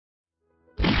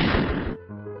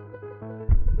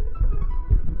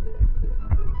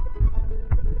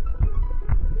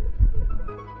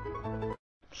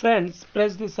Friends,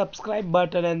 press the subscribe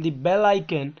button and the bell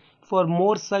icon for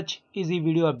more such easy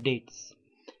video updates.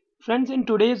 Friends, in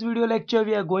today's video lecture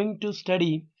we are going to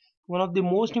study one of the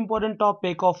most important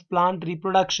topic of plant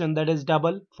reproduction, that is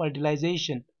double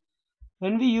fertilization.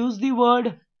 When we use the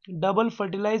word double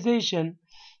fertilization,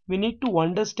 we need to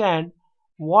understand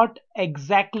what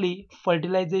exactly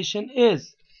fertilization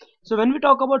is. So when we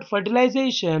talk about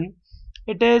fertilization,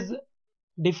 it is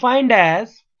defined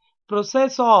as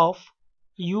process of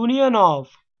union of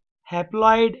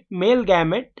haploid male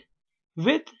gamete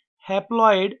with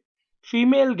haploid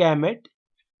female gamete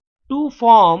to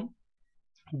form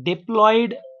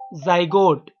diploid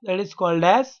zygote, that is called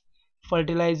as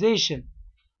fertilization.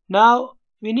 Now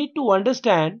we need to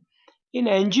understand, in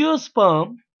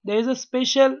angiosperm there is a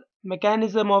special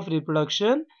mechanism of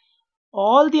reproduction.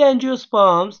 All the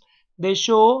angiosperms, they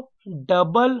show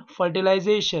double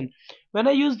fertilization. When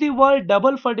I use the word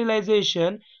double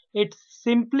fertilization, it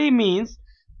simply means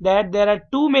that there are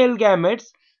two male gametes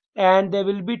and there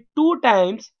will be two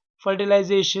times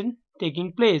fertilization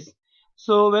taking place.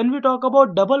 So when we talk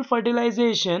about double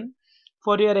fertilization,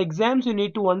 for your exams you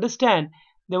need to understand,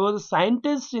 there was a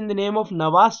scientist in the name of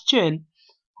Navas-Chin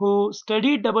who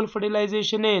studied double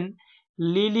fertilization in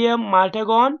Lilium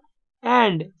martagon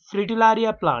and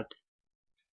Fritillaria plant.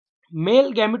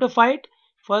 Male gametophyte,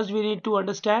 first we need to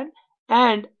understand,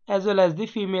 and as well as the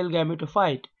female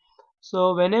gametophyte.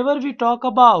 So whenever we talk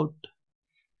about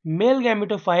male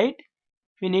gametophyte,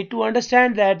 we need to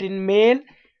understand that in male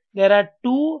there are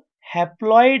two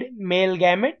haploid male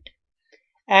gamete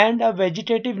and a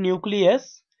vegetative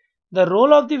nucleus. The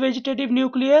role of the vegetative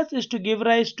nucleus is to give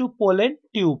rise to pollen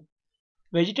tube.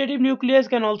 Vegetative nucleus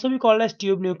can also be called as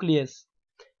tube nucleus.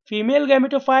 Female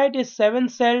gametophyte is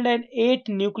 7-celled and 8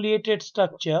 nucleated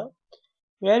structure,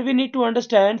 where we need to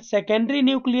understand secondary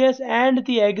nucleus and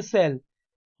the egg cell,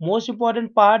 most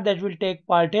important part that will take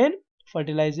part in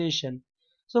fertilization.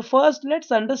 So first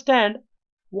let's understand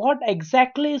what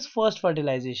exactly is first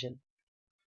fertilization.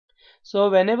 So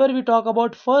whenever we talk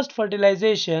about first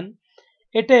fertilization,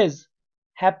 it is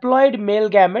haploid male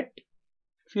gamete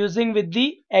fusing with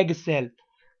the egg cell.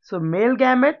 So male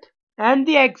gamete and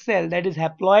the egg cell, that is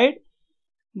haploid,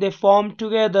 they form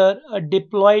together a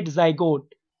diploid zygote,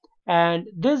 and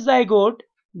this zygote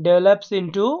develops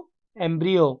into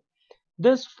embryo.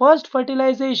 This first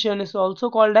fertilization is also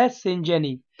called as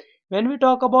syngeny. When we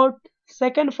talk about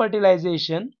second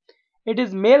fertilization, it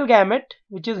is male gamete,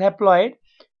 which is haploid,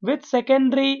 with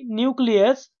secondary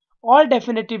nucleus or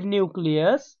definitive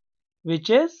nucleus, which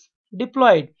is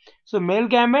diploid. So male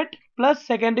gamete plus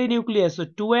secondary nucleus, so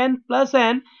 2n plus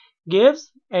n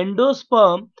gives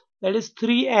endosperm, that is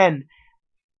 3n.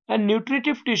 And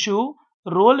nutritive tissue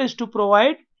role is to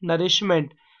provide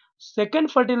nourishment.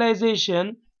 Second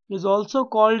fertilization is also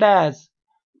called as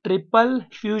triple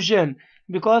fusion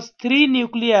because three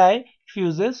nuclei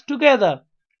fuses together.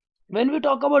 When we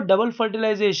talk about double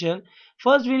fertilization,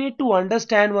 first we need to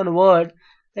understand one word,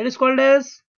 that is called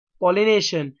as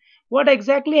pollination. What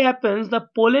exactly happens? The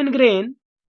pollen grain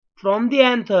from the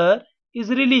anther is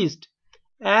released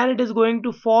and it is going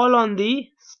to fall on the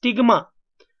stigma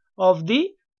of the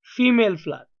female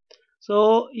flower.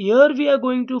 So here we are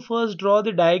going to first draw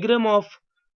the diagram of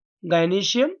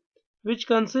gynoecium, which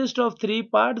consists of three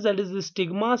parts, that is the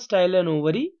stigma, style and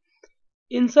ovary.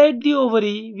 Inside the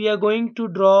ovary we are going to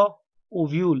draw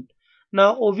ovule.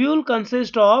 Now ovule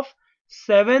consists of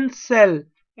 7-cell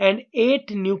and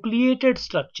 8 nucleated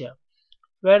structure,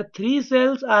 where 3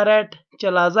 cells are at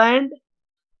chalaza end,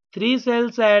 3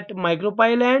 cells at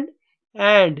micropile end,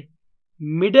 and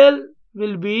middle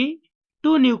will be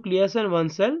 2 nucleus and 1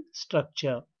 cell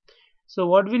structure. So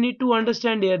what we need to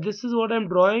understand here, this is what I am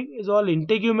drawing is all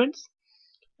integuments,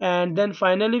 and then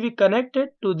finally we connect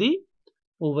it to the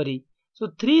ovary. So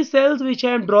 3 cells which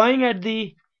I am drawing at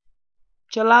the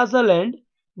chalazal end,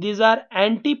 these are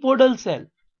antipodal cell,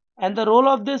 and the role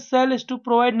of this cell is to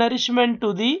provide nourishment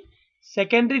to the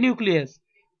secondary nucleus.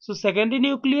 So secondary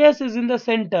nucleus is in the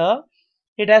center.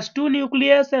 It has 2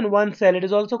 nucleus and 1 cell. It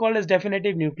is also called as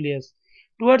definitive nucleus.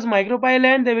 Towards micropyle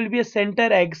end there will be a center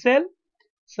egg cell.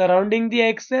 Surrounding the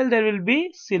egg cell there will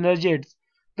be synergids.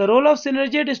 The role of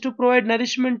synergid is to provide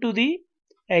nourishment to the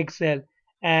egg cell,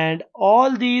 and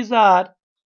all these are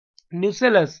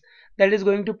nucellus, that is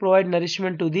going to provide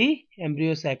nourishment to the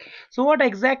embryo sac. So what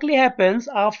exactly happens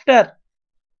after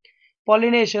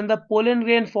pollination? The pollen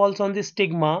grain falls on the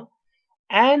stigma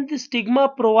and the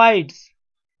stigma provides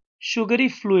sugary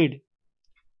fluid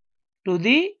to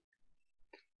the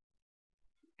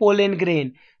pollen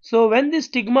grain. So when the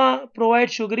stigma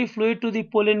provides sugary fluid to the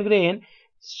pollen grain,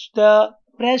 the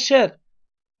pressure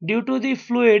due to the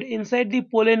fluid inside the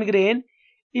pollen grain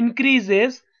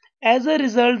increases. As a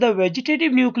result, the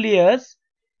vegetative nucleus,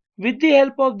 with the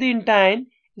help of the intine,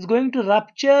 is going to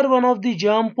rupture one of the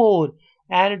germ pore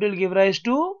and it will give rise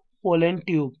to pollen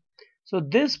tube. So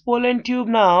this pollen tube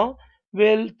now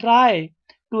will try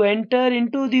to enter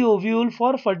into the ovule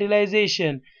for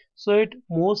fertilization. So it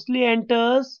mostly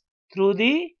enters through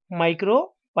the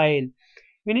micropile.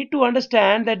 We need to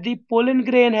understand that the pollen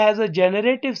grain has a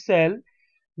generative cell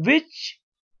which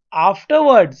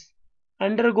afterwards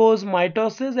undergoes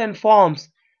mitosis and forms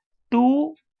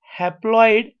two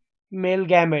haploid male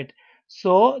gamete.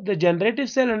 So the generative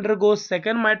cell undergoes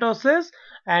second mitosis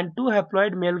and two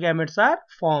haploid male gametes are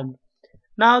formed.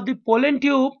 Now the pollen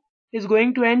tube is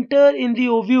going to enter in the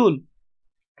ovule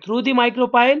through the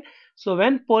micropile. So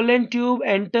when pollen tube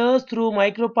enters through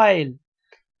micropile,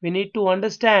 we need to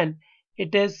understand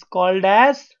it is called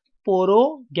as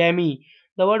porogamy.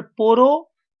 The word poro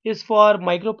is for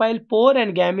micropile pore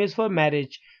and gamy is for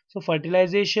marriage. So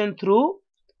fertilization through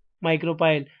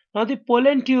micropile. Now the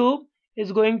pollen tube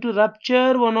is going to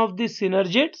rupture one of the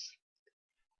synergids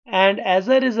and as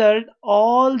a result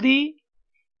all the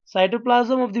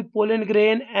cytoplasm of the pollen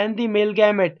grain and the male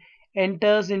gamete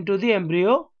enters into the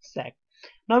embryo sac.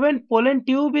 Now when pollen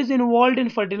tube is involved in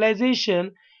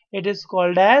fertilization, it is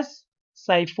called as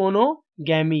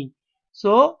siphonogamy.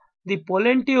 So the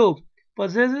pollen tube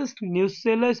passes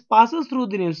through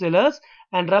the nucellus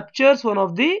and ruptures one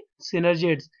of the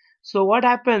synergids. So what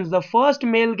happens? The first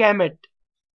male gamete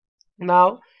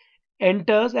now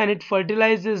enters and it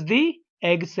fertilizes the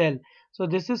egg cell. So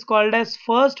this is called as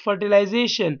first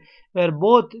fertilization, where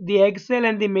both the egg cell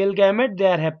and the male gamete, they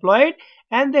are haploid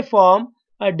and they form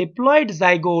a diploid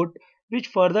zygote which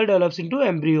further develops into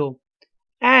embryo.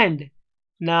 And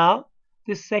now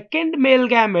the second male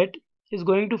gamete is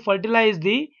going to fertilize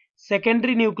the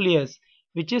secondary nucleus,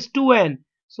 which is 2n.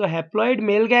 So haploid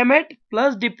male gamete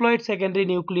plus diploid secondary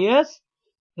nucleus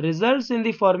results in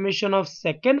the formation of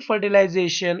second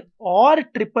fertilization or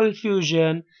triple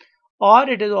fusion, or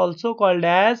it is also called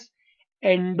as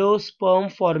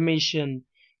endosperm formation.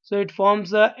 So it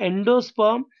forms a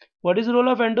endosperm. What is the role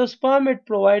of endosperm? It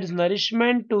provides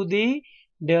nourishment to the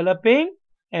developing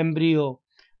embryo.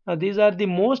 Now these are the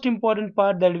most important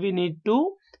part that we need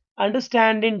to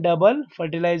understand in double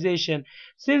fertilization.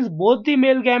 Since both the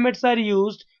male gametes are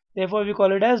used, therefore we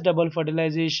call it as double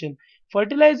fertilization.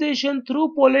 Fertilization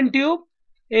through pollen tube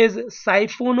is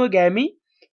siphonogamy.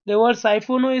 The word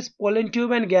siphono is pollen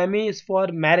tube and gamy is for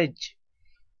marriage.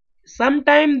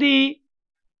 Sometime the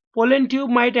pollen tube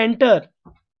might enter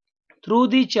through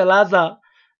the chalaza,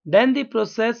 then the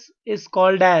process is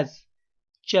called as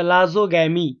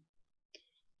chalazogamy.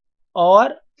 Or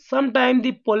sometime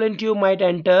the pollen tube might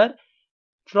enter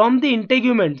from the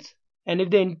integuments, and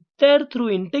if they enter through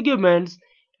integuments,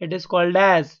 it is called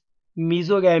as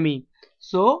mesogamy.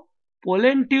 So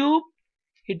pollen tube,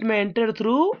 it may enter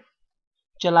through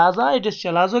chalaza, it is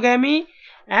chalazogamy,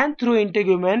 and through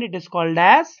integument it is called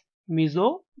as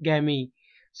mesogamy.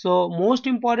 So most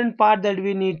important part that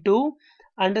we need to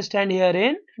understand here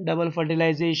in double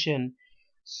fertilization.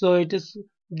 So it is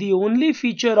the only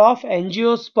feature of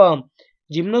angiosperm.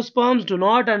 Gymnosperms do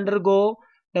not undergo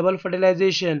double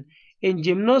fertilization. In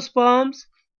gymnosperms,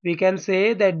 we can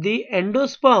say that the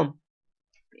endosperm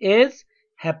is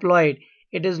haploid.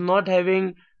 It is not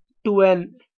having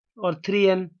 2n or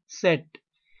 3n set.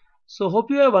 So hope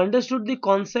you have understood the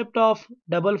concept of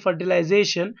double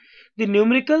fertilization. The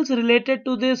numericals related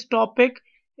to this topic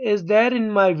is there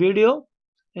in my video.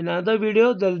 In another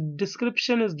video, the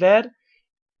description is there.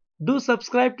 Do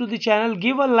subscribe to the channel.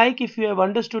 Give a like if you have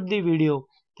understood the video.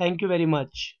 Thank you very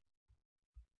much.